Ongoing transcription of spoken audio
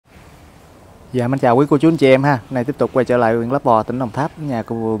Dạ, mến chào quý cô chú anh chị em ha. Nay tiếp tục quay trở lại huyện Lấp Vò, tỉnh Đồng Tháp, nhà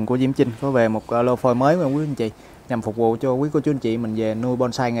của vườn của Diễm-Trinh có về một lô phôi mới của quý anh chị, nhằm phục vụ cho quý cô chú anh chị mình về nuôi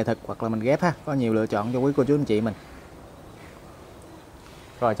bonsai nghệ thuật hoặc là mình ghép ha. Có nhiều lựa chọn cho quý cô chú anh chị mình.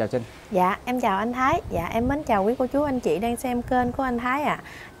 Rồi, chào Trinh. Dạ, em chào anh Thái. Dạ, em mến chào quý cô chú anh chị đang xem kênh của anh Thái ạ.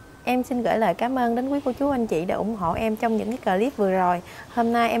 Em xin gửi lời cảm ơn đến quý cô chú anh chị đã ủng hộ em trong những cái clip vừa rồi.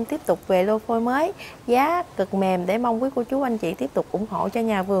 Hôm nay em tiếp tục về lô phôi mới, giá cực mềm để mong quý cô chú anh chị tiếp tục ủng hộ cho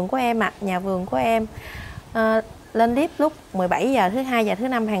nhà vườn của em ạ. Nhà vườn của em lên clip lúc 17 giờ thứ hai và thứ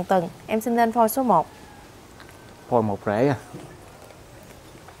năm hàng tuần. Em xin lên phôi số 1. Phôi một rễ à.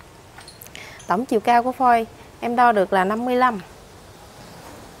 Tổng chiều cao của phôi em đo được là 55.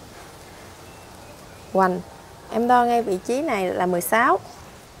 Hoành em đo ngay vị trí này là 16.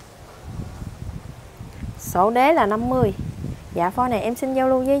 Sổ đế là 50. Dạ, phôi này em xin giao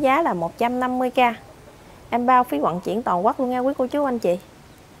lưu với giá là 150k. Em bao phí vận chuyển toàn quốc luôn nha quý cô chú anh chị.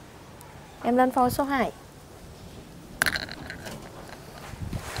 Em lên phôi số 2.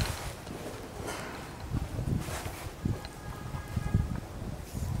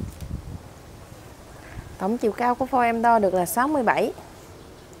 Tổng chiều cao của phôi em đo được là 67.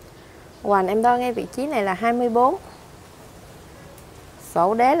 Hoành em đo ngay vị trí này là 24.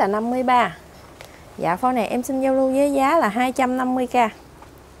 Sổ đế là 53. Dạ, phôi này em xin giao lưu với giá là 250k.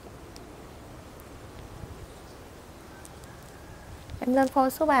 Em lên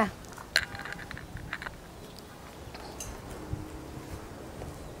phôi số 3.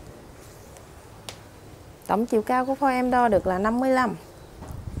 Tổng chiều cao của phôi em đo được là 55.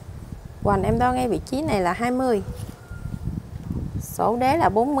 Hoành em đo ngay vị trí này là 20. Sổ đế là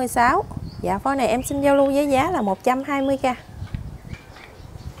 46. Dạ, phôi này em xin giao lưu với giá là 120k.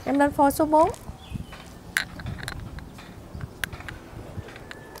 Em lên phôi số 4.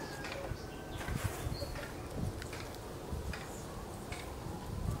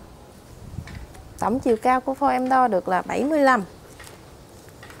 Tổng chiều cao của phôi em đo được là 75.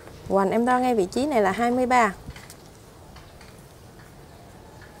 Hoành em đo ngay vị trí này là 23.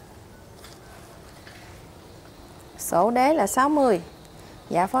 Sổ đế là 60.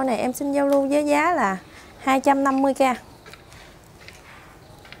 Dạ, phôi này em xin giao lưu với giá là 250k.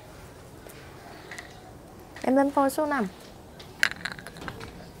 Em lên phôi số 5.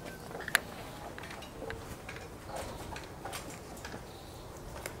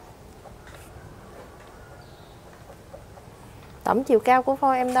 Tổng chiều cao của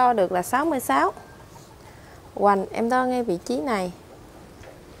phôi em đo được là 66. Hoành em đo ngay vị trí này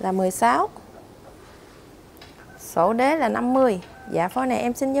là 16. Sổ đế là 50. Dạ, phôi này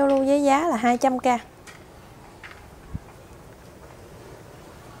em xin giao lưu với giá là 200k.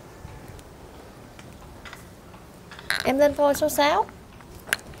 Em lên phôi số 6.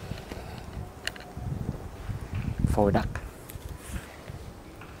 Phôi đặc.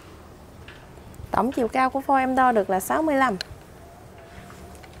 Tổng chiều cao của phôi em đo được là 65.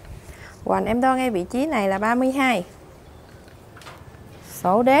 Hoành em đo ngay vị trí này là 32.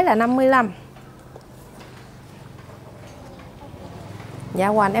 Sổ đế là 55. Dạ,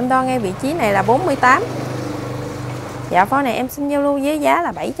 hoành em đo ngay vị trí này là 48. Dạ, phôi này em xin giao lưu với giá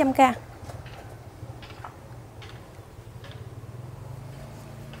là 700k.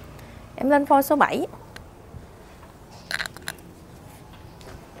 Em lên phôi số 7.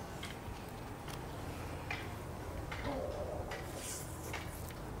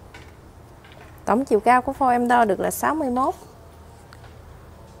 Tổng chiều cao của phôi em đo được là 61.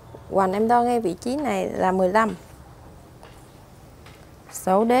 Hoành em đo ngay vị trí này là 15.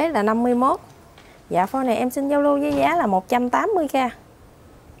 Sổ đế là 51. Dạ, phôi này em xin giao lưu với giá là 180k.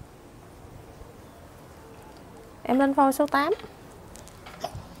 Em lên phôi số 8.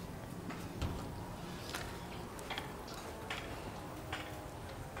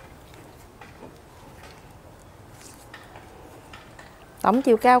 Tổng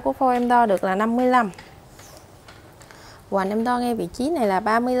chiều cao của phôi em đo được là 55. Hoành em đo ngay vị trí này là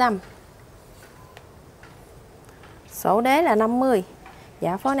 35. Sổ đế là 50.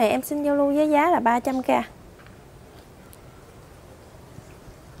 Dạ, phôi này em xin giao lưu với giá là 300k.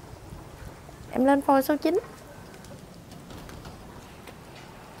 Em lên phôi số 9.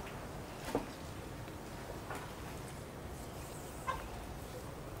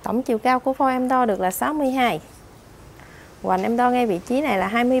 Tổng chiều cao của phôi em đo được là 62. Hoành em đo ngay vị trí này là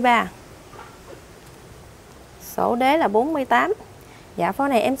 23. Sổ đế là 48. Dạ, phôi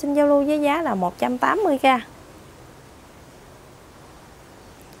này em xin giao lưu với giá là 180k.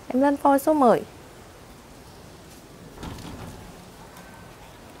 Em lên phôi số 10.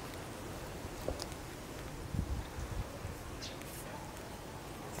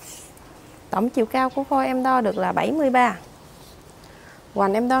 Tổng chiều cao của phôi em đo được là 73.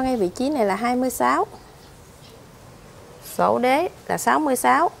 Hoành em đo ngay vị trí này là 26. Sổ đế là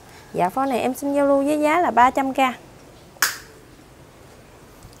 66. Dạ phôi này em xin giao lưu với giá là 300k.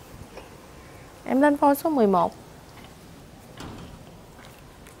 Em lên phôi số 11.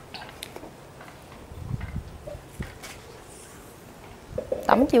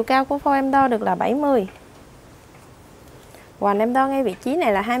 Tổng chiều cao của phôi em đo được là 70. Hoành em đo ngay vị trí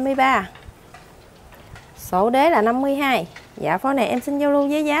này là 23. Sổ đế là 52. Dạ phôi này em xin giao lưu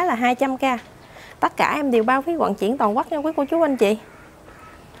với giá là 200k. Tất cả em đều bao phí vận chuyển toàn quốc nha quý cô chú anh chị.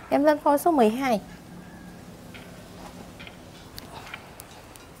 Em lên phôi số 12.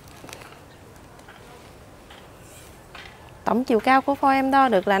 Tổng chiều cao của phôi em đo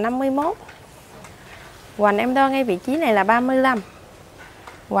được là 51. Hoành em đo ngay vị trí này là 35.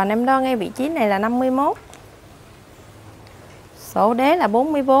 Hoành em đo ngay vị trí này là 51. Sổ đế là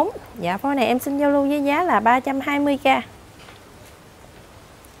 44. Dạ phôi này em xin giao lưu với giá là 320k.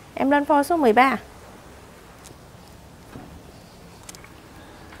 Em lên phôi số 13.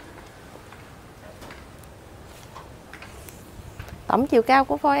 Tổng chiều cao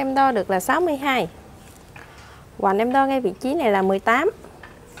của phôi em đo được là 62. Hoành em đo ngay vị trí này là 18.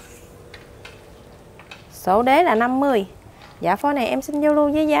 Sổ đế là 50. Dạ phôi này em xin giao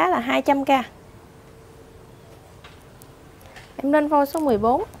lưu với giá là 200k. Em lên phôi số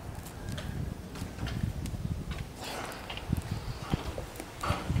 14.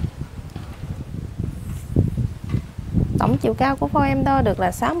 Tổng chiều cao của phôi em đo được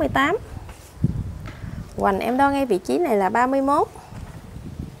là 68. Hoành em đo ngay vị trí này là 31.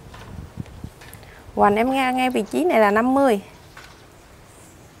 Hoành em ngay vị trí này là 50.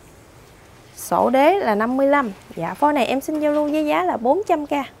 Sổ đế là 55. Dạ phôi này em xin giao lưu với giá là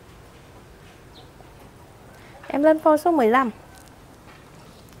 400k. Em lên phôi số 15.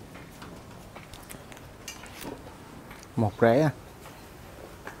 Một rễ.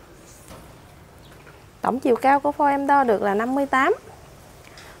 Tổng chiều cao của phôi em đo được là 58.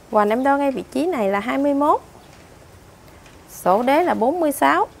 Hoành em đo ngay vị trí này là 21. Sổ đế là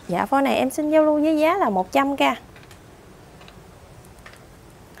 46. Dạ phôi này em xin giao lưu với giá là 100k.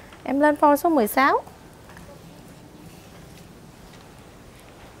 Em lên phôi số 16.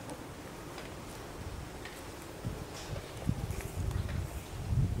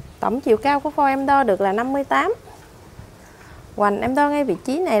 Tổng chiều cao của phôi em đo được là 58. Hoành em đo ngay vị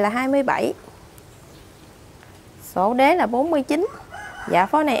trí này là 27. Sổ đế là 49. Dạ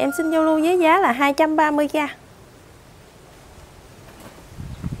phôi này em xin giao lưu với giá là 230k.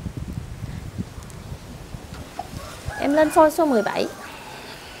 Em lên phôi số 17.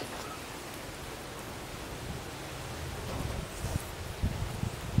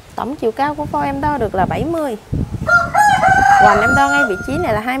 Tổng chiều cao của phôi em đo được là 70. Hoành em đo ngay vị trí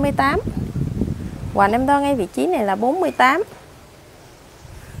này là 28. Hoành em đo ngay vị trí này là 48.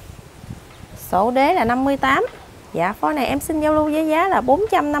 Sổ đế là 58. Dạ phôi này em xin giao lưu với giá là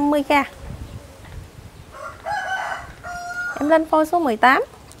 450k. Em lên phôi số 18.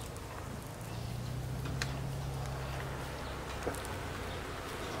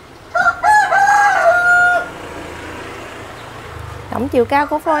 Tổng chiều cao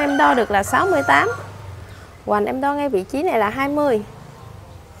của phôi em đo được là 68. Hoành em đo ngay vị trí này là 20.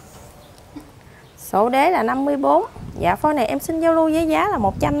 Sổ đế là 54. Dạ phôi này em xin giao lưu với giá là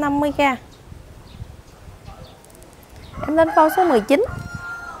 150k. Em lên phôi số 19.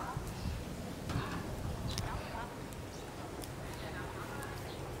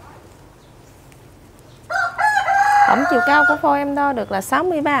 Tổng chiều cao của phôi em đo được là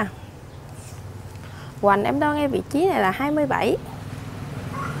 63. Hoành em đo ngay vị trí này là 27.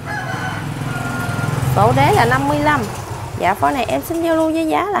 Sổ đế là 55. Dạ phôi này em xin giao lưu với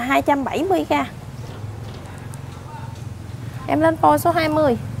giá là 270k. Em lên phôi số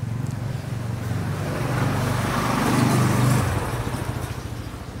 20.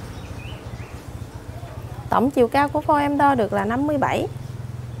 Tổng chiều cao của phôi em đo được là 57.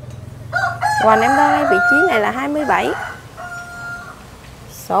 Hoành em đo ngay vị trí này là 27.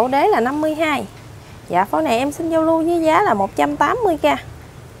 Sổ đế là 52. Dạ phôi này em xin giao lưu với giá là 180k.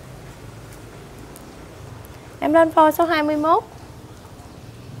 Em lên phôi số 21.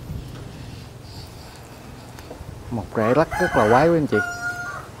 Một rễ lắc rất là quái quý anh chị.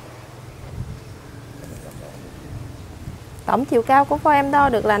 Tổng chiều cao của phôi em đo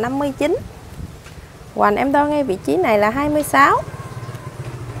được là 59. Hoành em đo ngay vị trí này là 26.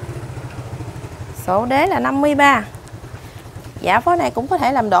 Sổ đế là 53. Dạ phôi này cũng có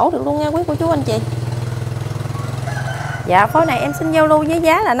thể làm đổ được luôn nha quý cô chú anh chị. Dạ phôi này em xin giao lưu với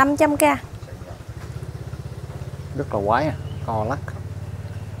giá là 500k. Rất là quái, co lắc.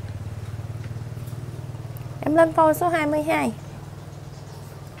 Em lên phôi số 22.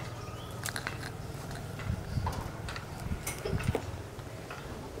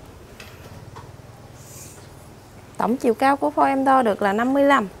 Tổng chiều cao của phôi em đo được là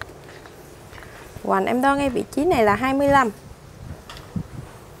 55. Hoành em đo ngay vị trí này là 25.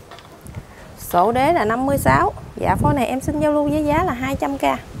 Sổ đế là 56. Dạ phôi này em xin giao lưu với giá là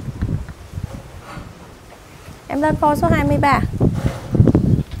 200k. Em lên phôi số 23.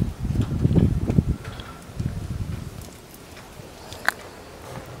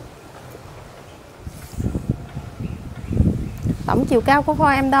 Tổng chiều cao của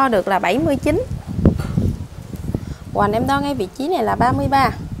phôi em đo được là 79. Hoành em đo ngay vị trí này là 33.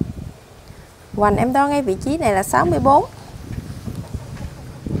 Hoành em đo ngay vị trí này là 64.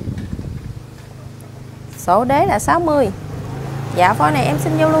 Sổ đế là 60. Dạ phôi này em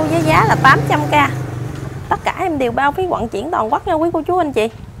xin giao lưu với giá là 800k. Tất cả em đều bao phí vận chuyển toàn quốc nha quý cô chú anh chị.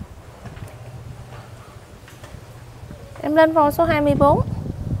 Em lên phôi số 24.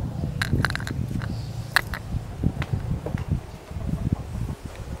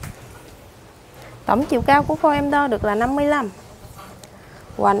 Tổng chiều cao của phôi em đo được là 55.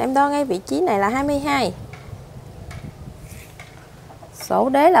 Hoành em đo ngay vị trí này là 22. Sổ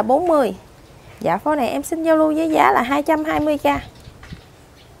đế là 40. Dạ phôi này em xin giao lưu với giá là 220k.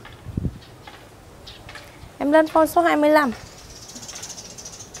 Em lên phôi số 25.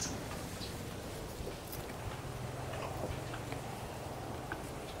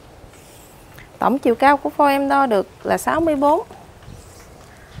 Tổng chiều cao của phôi em đo được là 64.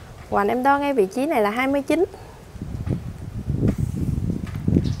 Hoành em đo ngay vị trí này là 29.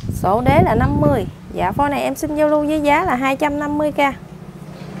 Sổ đế là 50. Dạ phôi này em xin giao lưu với giá là 250k.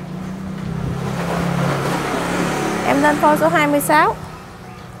 Em lên phôi số 26.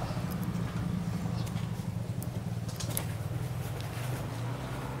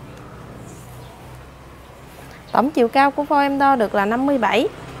 Tổng chiều cao của phôi em đo được là 57.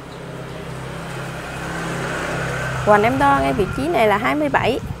 Hoành em đo ngay vị trí này là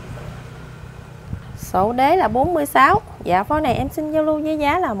 27. Sổ đế là 46. Dạ phôi này em xin giao lưu với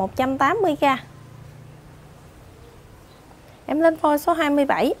giá là 180k. Em lên phôi số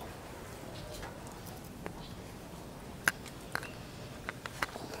 27.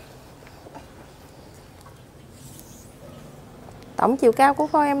 Tổng chiều cao của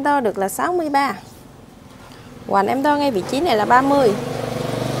phôi em đo được là 63. Hoành em đo ngay vị trí này là 30.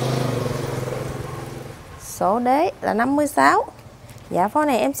 Sổ đế là 56. Dạ phôi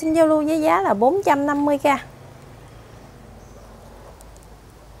này em xin giao lưu với giá là 450k.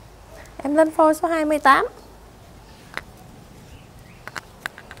 Em lên phôi số 28.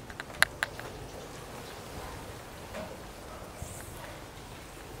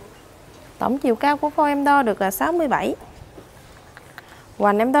 Tổng chiều cao của phôi em đo được là 67.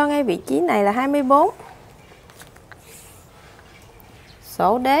 Hoành em đo ngay vị trí này là 24.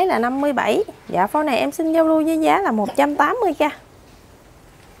 Sổ đế là 57. Dạ phôi này em xin giao lưu với giá là 180k.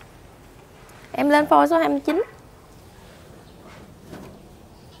 Em lên phôi số 29.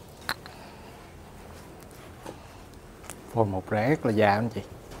 Phôi một rễ rất là già anh chị.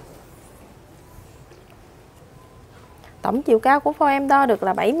 Tổng chiều cao của phôi em đo được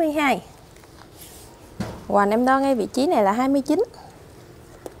là 72. Hoành em đo ngay vị trí này là 29.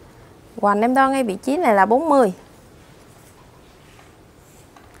 Hoành em đo ngay vị trí này là 40.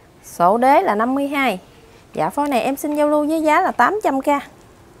 Sổ đế là 52. Dạ phôi này em xin giao lưu với giá là 800k.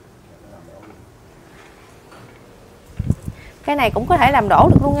 Cái này cũng có thể làm đổ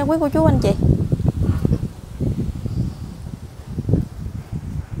được luôn nha quý cô chú anh chị.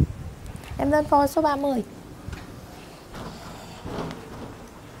 Em lên phôi số 30.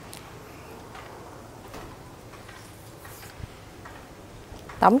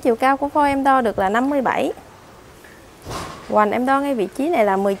 Tổng chiều cao của phôi em đo được là 57. Hoành em đo ngay vị trí này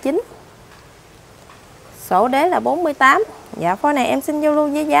là 19. Sổ đế là 48. Dạ phôi này em xin giao lưu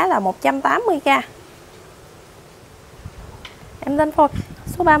với giá là 180k. Em lên phôi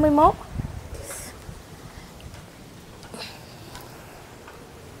số 31.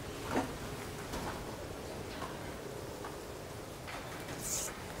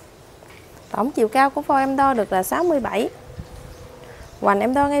 Tổng chiều cao của phôi em đo được là 67. Hoành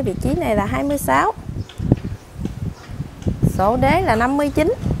em đo ngay vị trí này là 26. Sổ đế là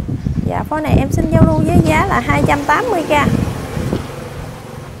 59. Dạ phôi này em xin giao lưu với giá là 280k.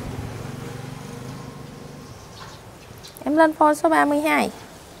 Em lên phôi số 32.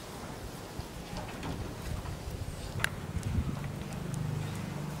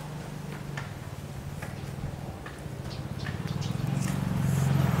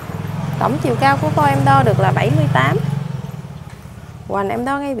 Tổng chiều cao của phôi em đo được là 78. Hoành em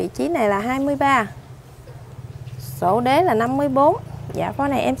đo ngay vị trí này là 23. Sổ đế là 54. Dạ phôi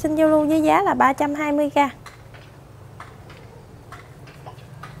này em xin giao lưu với giá là 320k.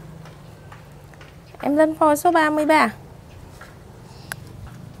 Em lên phôi số 33.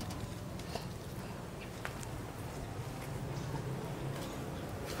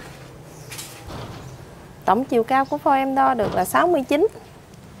 Tổng chiều cao của phôi em đo được là 69.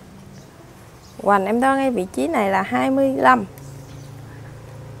 Hoành em đo ngay vị trí này là 25.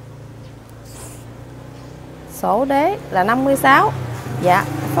 Sổ đế là 56. Dạ,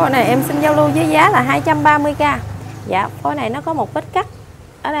 phôi này em xin giao lưu với giá là 230k. Dạ, phôi này nó có một vết cắt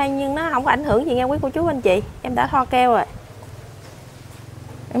ở đây nhưng nó không có ảnh hưởng gì nha quý cô chú anh chị. Em đã thoa keo rồi.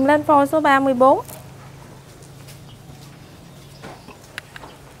 Em lên phôi số 34.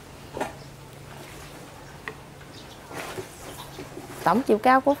 Tổng chiều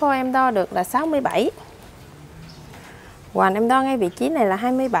cao của phôi em đo được là 67. Hoành em đo ngay vị trí này là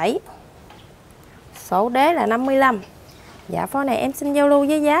 27. Sổ đế là 55. Dạ, phôi này em xin giao lưu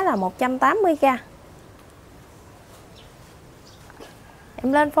với giá là 180k.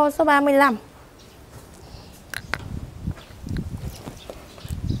 Em lên phôi số 35.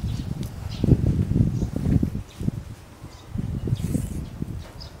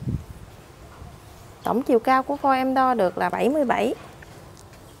 Tổng chiều cao của phôi em đo được là 77.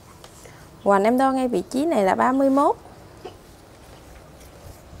 Hoành em đo ngay vị trí này là 31.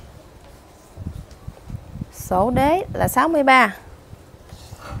 Sổ đế là 63.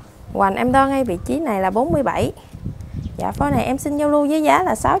 Hoành em đo ngay vị trí này là 47. Dạ, phôi này em xin giao lưu với giá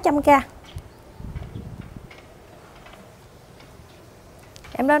là 600k.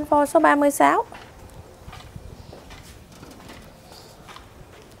 Em lên phôi số 36.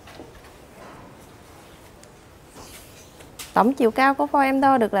 Tổng chiều cao của phôi em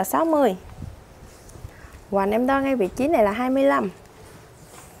đo được là 60. Hoành em đo ngay vị trí này là 25.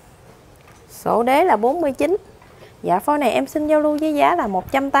 Sổ đế là 49. Dạ, phôi này em xin giao lưu với giá là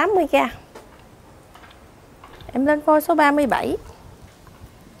 180k. Em lên phôi số 37.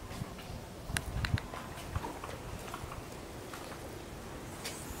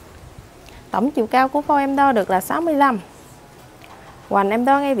 Tổng chiều cao của phôi em đo được là 65. Hoành em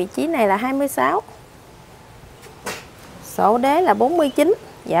đo ngay vị trí này là 26. Sổ đế là 49.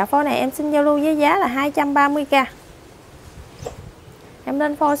 Dạ, phôi này em xin giao lưu với giá là 230k. Em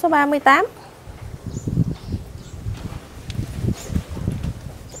lên phôi số 38.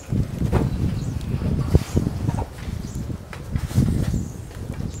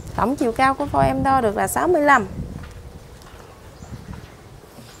 Tổng chiều cao của phôi em đo được là 65.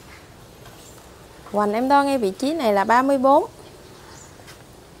 Hoành em đo ngay vị trí này là 34.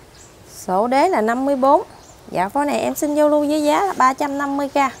 Sổ đế là 54. Dạ, phôi này em xin giao lưu với giá là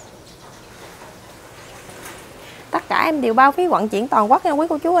 350k. Tất cả em đều bao phí vận chuyển toàn quốc nha quý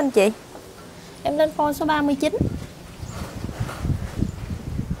cô chú anh chị. Em lên phôi số 39.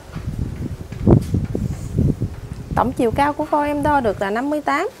 Tổng chiều cao của phôi em đo được là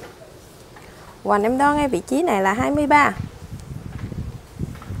 58. Hoành em đo ngay vị trí này là 23.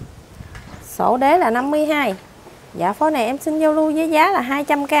 Sổ đế là 52. Dạ, phôi này em xin giao lưu với giá là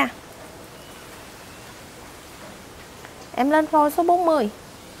 200k. Em lên phôi số 40.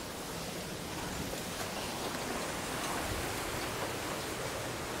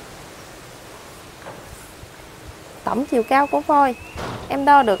 Tổng chiều cao của phôi em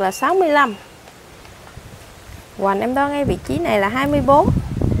đo được là 65. Hoành em đo ngay vị trí này là 24.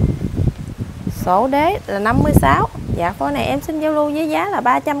 Sổ đế là 56. Dạ, phôi này em xin giao lưu với giá là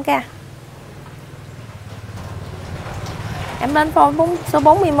 300k. Em lên phôi số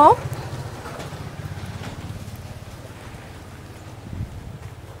 41.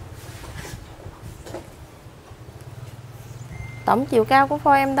 Tổng chiều cao của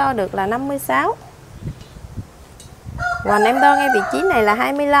phôi em đo được là 56. Hoành em đo ngay vị trí này là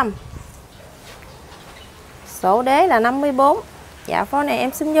 25. Sổ đế là 54. Dạ, phôi này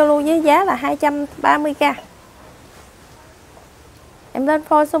em xin giao lưu với giá là 230k. Em lên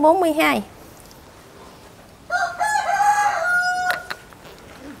phôi số 42.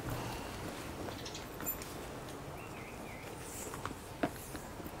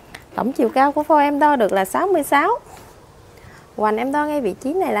 Tổng chiều cao của phôi em đo được là 66. Hoành em đo ngay vị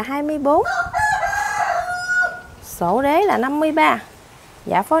trí này là 24. Sổ đế là 53.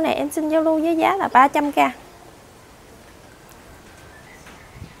 Dạ, phôi này em xin giao lưu với giá là 300k.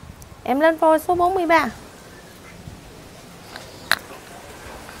 Em lên phôi số 43.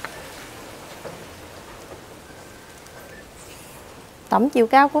 Tổng chiều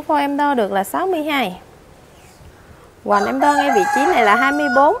cao của phôi em đo được là 62. Hoành em đo ngay vị trí này là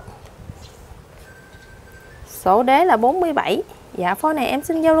 24. Sổ đế là 47. Dạ, phôi này em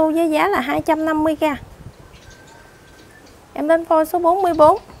xin giao lưu với giá là 250k. Em lên phôi số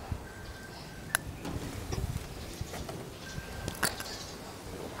 44.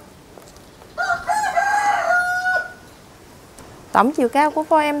 Tổng chiều cao của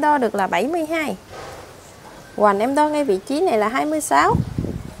phôi em đo được là 72. Hoành em đo ngay vị trí này là 26.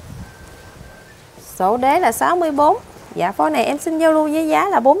 Số đế là 64. Dạ phôi này em xin giao lưu với giá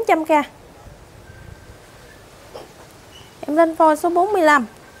là 400k. Em lên phôi số 45.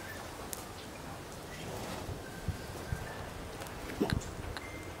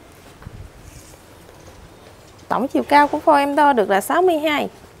 Tổng chiều cao của phôi em đo được là 62.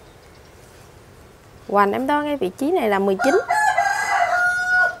 Hoành em đo ngay vị trí này là 19.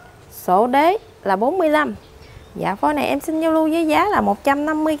 Số đế là 45. Dạ phôi này em xin giao lưu với giá là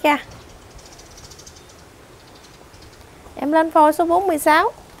 150k. Em lên phôi số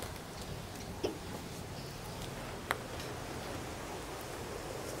 46.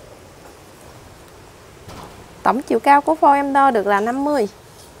 Tổng chiều cao của phôi em đo được là 50.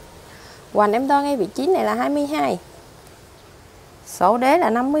 Hoành em đo ngay vị trí này là 22. Số đế là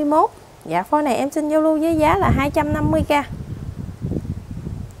 51. Dạ phôi này em xin giao lưu với giá là 250k.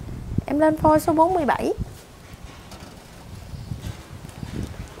 Em lên phôi số 47.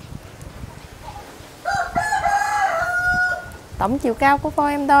 Tổng chiều cao của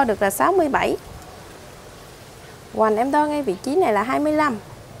phôi em đo được là 67. Hoành em đo ngay vị trí này là 25.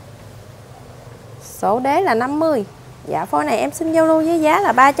 Số đế là 50. Dạ phôi này em xin giao lưu với giá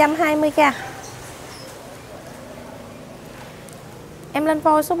là 320k. Em lên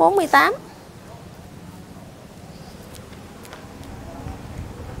phôi số 48.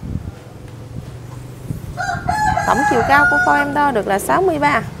 Tổng chiều cao của phôi em đo được là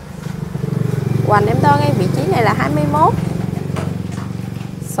 63. Hoành em đo ngay vị trí này là 21.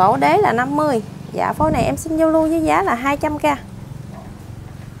 Số đế là 50. Dạ phôi này em xin giao lưu với giá là 200k.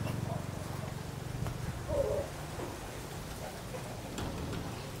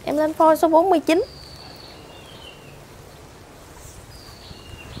 Em lên phôi số 49.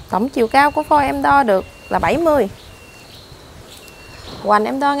 Tổng chiều cao của phôi em đo được là 70. Hoành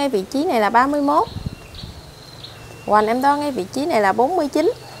em đo ngay vị trí này là 31. Hoành em đo ngay vị trí này là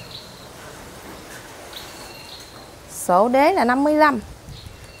 49. Số đế là 55.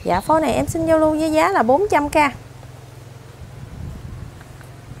 Dạ phôi này em xin giao lưu với giá là 400k.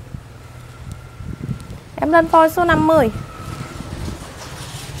 Em lên phôi số 50.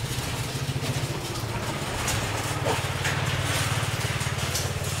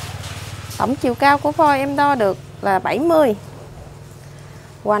 Tổng chiều cao của phôi em đo được là 70.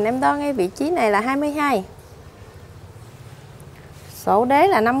 Hoành em đo ngay vị trí này là 22. Số đế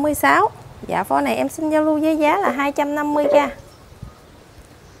là 56. Dạ phôi này em xin giao lưu với giá là 250k.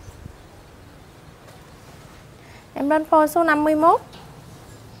 Em lên phôi số 51.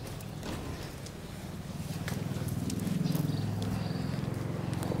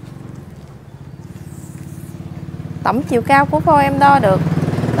 Tổng chiều cao của phôi em đo được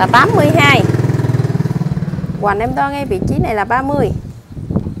là 82. Hoành em đo ngay vị trí này là 30.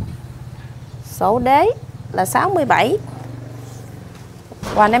 Số đế là 67.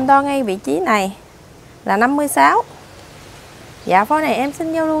 Hoành em đo ngay vị trí này là 56. Dạ phôi này em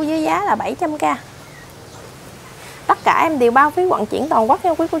xin giao lưu với giá là 700k. Tất cả em đều bao phí vận chuyển toàn quốc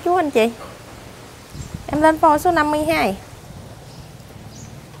nha quý cô chú anh chị. Em lên phôi số 52.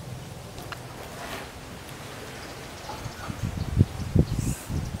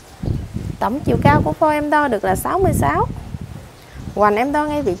 Tổng chiều cao của phôi em đo được là 66. Hoành em đo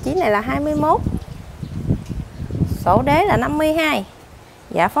ngay vị trí này là 21. Số đế là 52.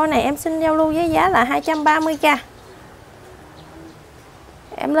 Dạ phôi này em xin giao lưu với giá là 230k.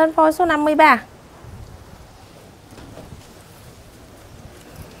 Em lên phôi số 53.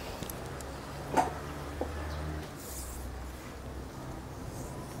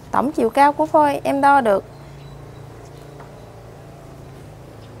 Tổng chiều cao của phôi em đo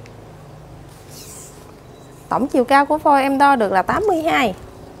được là 82.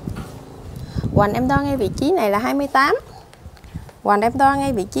 Hoành em đo ngay vị trí này là 28. Hoành em đo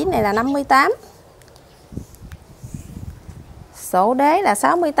ngay vị trí này là 58. Số đế là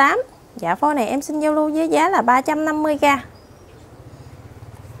 68. Dạ phôi này em xin giao lưu với giá là 350k.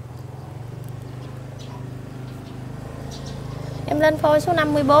 Em lên phôi số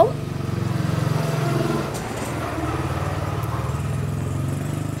 54.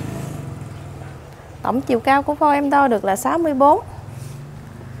 Tổng chiều cao của phôi em đo được là 64.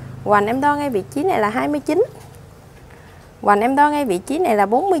 Hoành em đo ngay vị trí này là 29. Hoành em đo ngay vị trí này là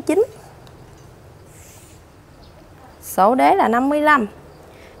 49. Số đế là 55.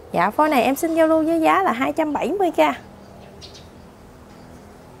 Dạ phôi này em xin giao lưu với giá là 270k.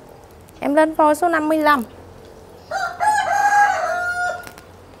 Em lên phôi số 55.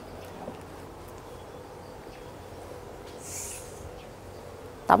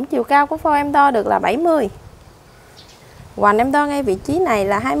 Tổng chiều cao của phôi em đo được là 70. Hoành em đo ngay vị trí này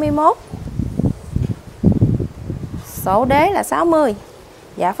là 21. Số đế là 60.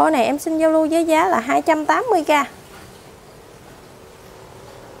 Dạ phôi này em xin giao lưu với giá là 280k.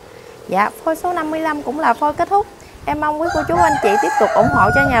 Dạ phôi số 55 cũng là phôi kết thúc. Em mong quý cô chú anh chị tiếp tục ủng hộ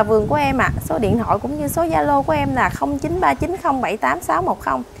cho nhà vườn của em ạ. Số điện thoại cũng như số Zalo của em là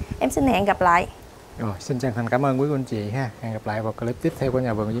 0939078610. Em xin hẹn gặp lại. Rồi, xin chân thành cảm ơn quý cô anh chị ha. Hẹn gặp lại vào clip tiếp theo của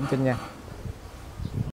nhà vườn Diễm-Trinh nha.